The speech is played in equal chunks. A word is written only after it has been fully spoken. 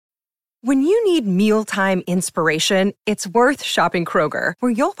When you need mealtime inspiration, it's worth shopping Kroger,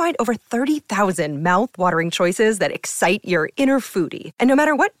 where you'll find over 30,000 mouth-watering choices that excite your inner foodie. And no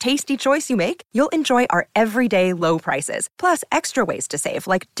matter what tasty choice you make, you'll enjoy our everyday low prices, plus extra ways to save,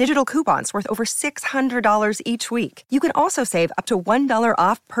 like digital coupons worth over $600 each week. You can also save up to $1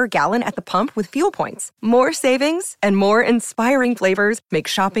 off per gallon at the pump with fuel points. More savings and more inspiring flavors make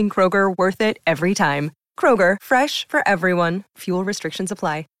shopping Kroger worth it every time. Kroger, fresh for everyone. Fuel restrictions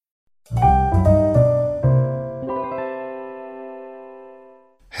apply.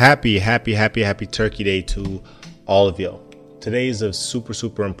 Happy Turkey Day to all of you. Today is a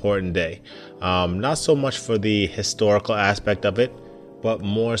super important day. Not so much for the historical aspect of it, but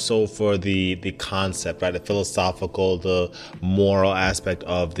more so for the concept, right? The philosophical, the moral aspect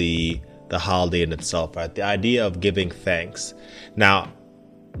of the holiday in itself, right? The idea of giving thanks. Now,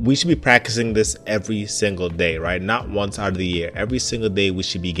 we should be practicing this every single day, right? Not once out of the year. Every single day we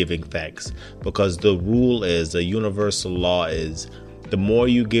should be giving thanks, because the rule is, the universal law is, the more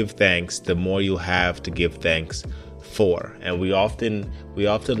you give thanks, the more you have to give thanks for. And we often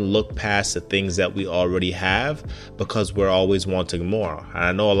look past the things that we already have because we're always wanting more. And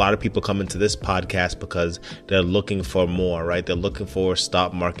I know a lot of people come into this podcast because they're looking for more, right? They're looking for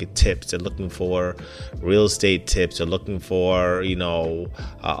stock market tips. They're looking for real estate tips. They're looking for,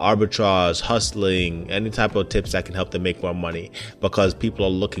 arbitrage, hustling, any type of tips that can help them make more money, because people are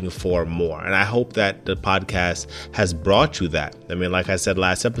looking for more. And I hope that the podcast has brought you that. I mean, like I said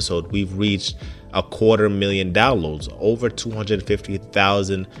last episode, we've reached 250,000 downloads, over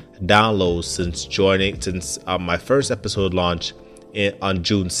 250,000 downloads since my first episode launch on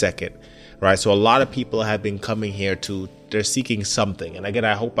June 2nd, right? So a lot of people have been coming here they're seeking something. And again,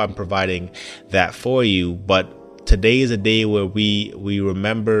 I hope I'm providing that for you. But today is a day where we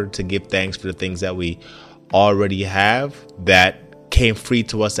remember to give thanks for the things that we already have that came free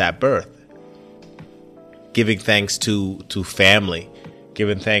to us at birth. Giving thanks to family,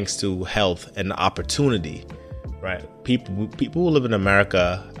 giving thanks to health and opportunity, right? People who live in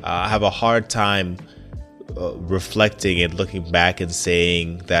America have a hard time reflecting and looking back and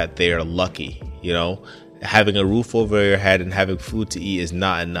saying that they are lucky. Having a roof over your head and having food to eat is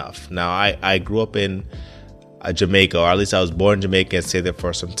not enough. Now, I grew up in Jamaica, or at least I was born in Jamaica and stayed there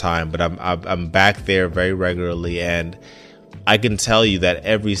for some time, but I'm back there very regularly, and I can tell you that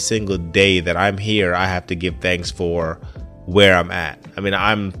every single day that I'm here, I have to give thanks for where I'm at. I mean,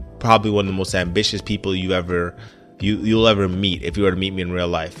 I'm probably one of the most ambitious people you'll ever meet if you were to meet me in real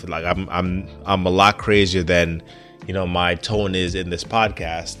life. Like I'm a lot crazier than my tone is in this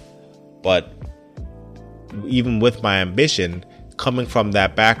podcast. But even with my ambition, coming from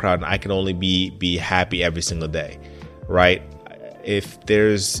that background, I can only be happy every single day, right? If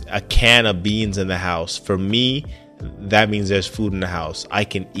there's a can of beans in the house, for me, that means there's food in the house. I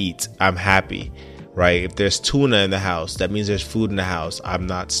can eat. I'm happy. Right? If there's tuna in the house, that means there's food in the house. I'm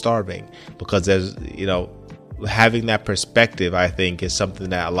not starving, because there's, having that perspective, I think, is something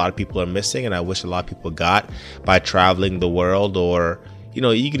that a lot of people are missing. And I wish a lot of people got by traveling the world, or,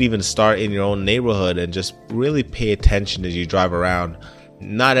 you could even start in your own neighborhood and just really pay attention as you drive around.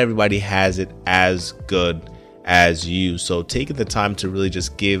 Not everybody has it as good as you. So taking the time to really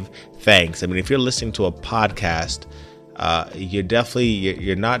just give thanks. I mean, if you're listening to a podcast,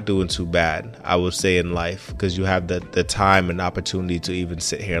 you're not doing too bad, I would say, in life, because you have the time and opportunity to even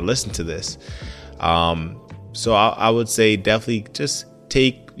sit here and listen to this. So I would say definitely just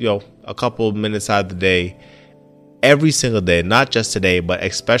take, a couple of minutes out of the day, every single day, not just today, but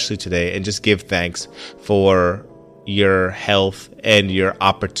especially today, and just give thanks for your health and your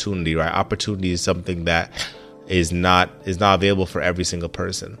opportunity, right? Opportunity is something that is not available for every single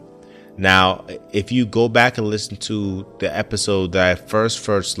person. Now, if you go back and listen to the episode that I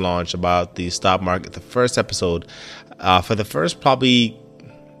first launched about the stock market, the first episode, for the first probably,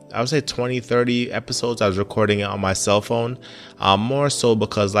 I would say 20, 30 episodes, I was recording it on my cell phone. More so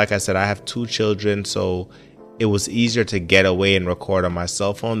because, like I said, I have 2 children, so it was easier to get away and record on my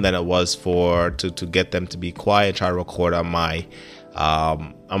cell phone than it was to get them to be quiet and try to record on my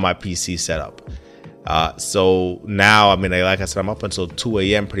PC setup. So now, I mean, like I said, I'm up until 2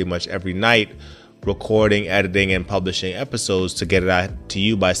 a.m. pretty much every night, recording, editing, and publishing episodes to get it out to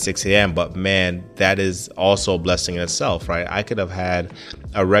you by 6 a.m. But man, that is also a blessing in itself, right? I could have had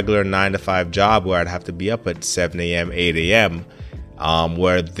a regular 9-to-5 job where I'd have to be up at 7 a.m., 8 a.m.,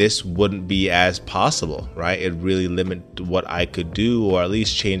 where this wouldn't be as possible, right? It really limited what I could do, or at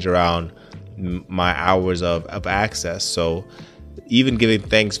least change around my hours of access. So even giving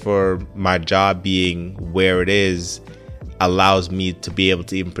thanks for my job being where it is allows me to be able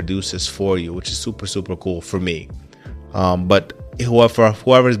to even produce this for you, which is super, super cool for me. But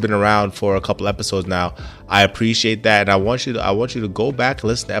whoever's been around for a couple episodes now, I appreciate that, and I want you to go back and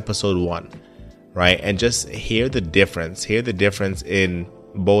listen to episode 1, right, and just hear the difference in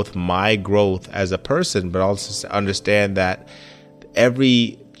both my growth as a person, but also to understand that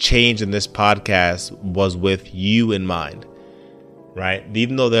every change in this podcast was with you in mind, right?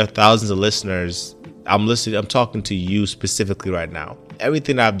 Even though there are thousands of listeners, I'm talking to you specifically right now.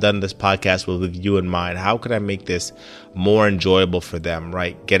 Everything I've done in this podcast was with you in mind. How can I make this more enjoyable for them,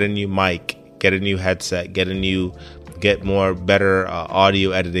 right? Get a new mic, get a new headset, get more better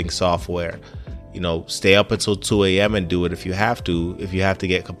audio editing software. Stay up until 2 a.m. and do it if you have to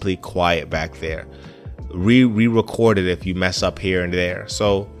get complete quiet back there. Re-record it if you mess up here and there.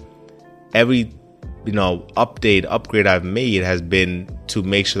 So every upgrade I've made has been to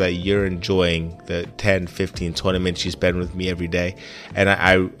make sure that you're enjoying the 10, 15, 20 minutes you spend with me every day. And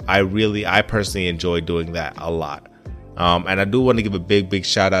I personally enjoy doing that a lot. And I do want to give a big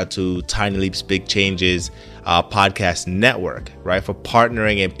shout out to Tiny Leaps Big Changes podcast network, right, for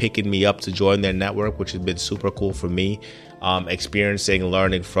partnering and picking me up to join their network, which has been super cool for me. Experiencing,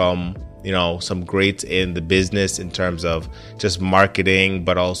 learning from some greats in the business in terms of just marketing,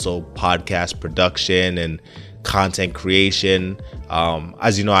 but also podcast production and content creation.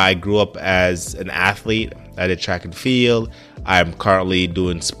 As you know, I grew up as an athlete. I did track and field. I'm currently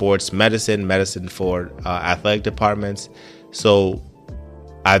doing sports medicine for athletic departments. So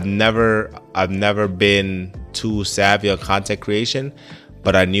I've never been too savvy on content creation,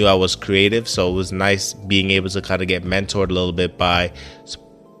 but I knew I was creative. So it was nice being able to kind of get mentored a little bit by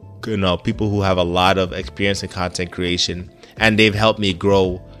people who have a lot of experience in content creation, and they've helped me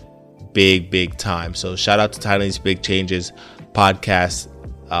grow big time. So shout out to Tiny Leaps Big Changes podcast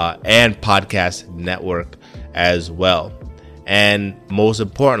and podcast network as well. And most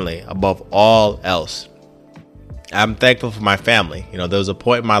importantly, above all else, I'm thankful for my family. There was a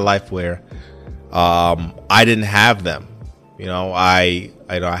point in my life where I didn't have them. I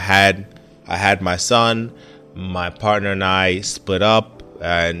had my son, my partner and I split up.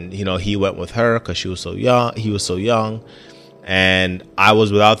 And, he went with her because he was so young. And I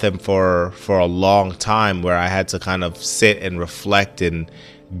was without them for a long time, where I had to kind of sit and reflect and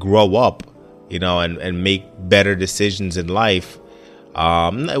grow up, and make better decisions in life.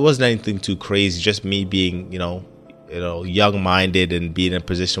 It wasn't anything too crazy, just me being, young-minded and being in a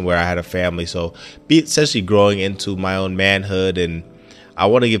position where I had a family. So essentially growing into my own manhood. And I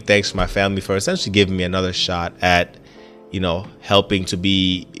want to give thanks to my family for essentially giving me another shot at helping to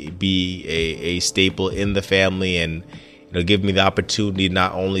be a staple in the family, and give me the opportunity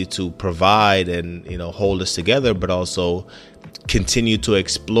not only to provide and hold us together, but also continue to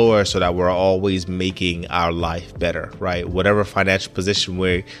explore so that we're always making our life better, right? Whatever financial position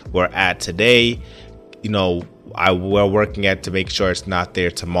we're at today, we're working at to make sure it's not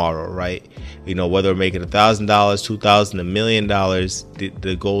there tomorrow, right? Whether we're making $1,000, $2,000, $1 million,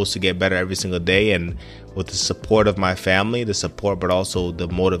 the goal is to get better every single day. And with the support of my family, but also the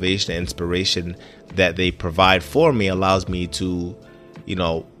motivation and inspiration that they provide for me, allows me to,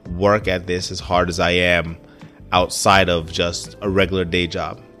 work at this as hard as I am outside of just a regular day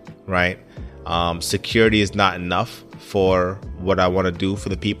job, right? Security is not enough for what I want to do for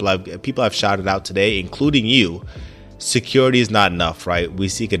the people I've shouted out today, including you. Security is not enough, right? We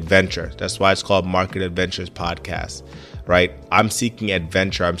seek adventure. That's why it's called Market Adventures Podcast, right? I'm seeking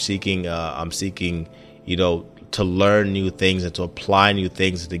adventure. I'm seeking, to learn new things and to apply new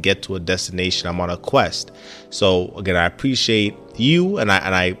things and to get to a destination. I'm on a quest. So again, I appreciate you, and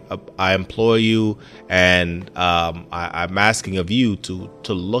I implore you, and I'm asking of you to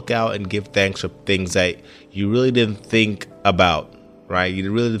look out and give thanks for things that you really didn't think about, right?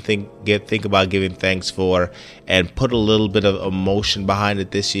 You really didn't think about giving thanks for, and put a little bit of emotion behind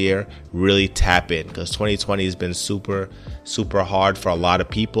it this year. Really tap in, because 2020 has been super hard for a lot of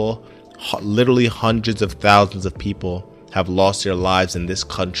people. Literally hundreds of thousands of people have lost their lives in this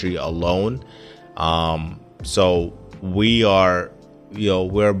country alone. So we are,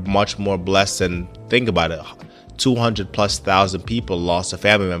 we're much more blessed than, think about it, 200,000+ people lost a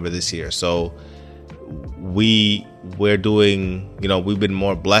family member this year. So we're doing, we've been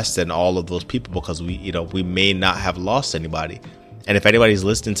more blessed than all of those people, because we may not have lost anybody. And if anybody's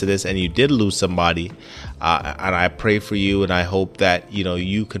listening to this and you did lose somebody, and I pray for you, and I hope that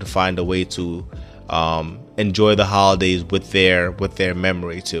you can find a way to enjoy the holidays with their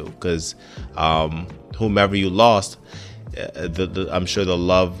memory too, because whomever you lost, I'm sure the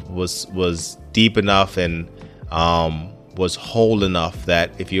love was deep enough and was whole enough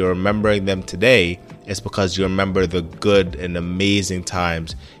that if you're remembering them today, it's because you remember the good and amazing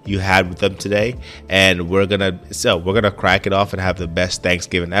times you had with them today. And we're gonna crack it off and have the best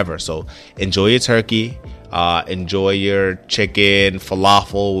Thanksgiving ever. So enjoy your turkey, enjoy your chicken,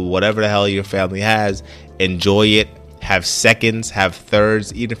 falafel, whatever the hell your family has. Enjoy it. Have seconds, have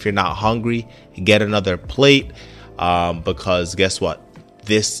thirds. Even if you're not hungry, get another plate, because guess what?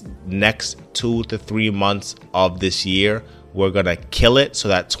 This next 2 to 3 months of this year, we're gonna kill it, so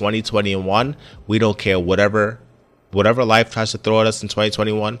that 2021, we don't care whatever life tries to throw at us in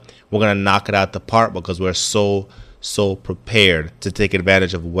 2021, we're gonna knock it out the park, because we're so prepared to take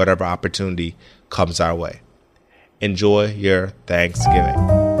advantage of whatever opportunity comes our way. Enjoy your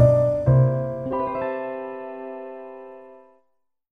Thanksgiving.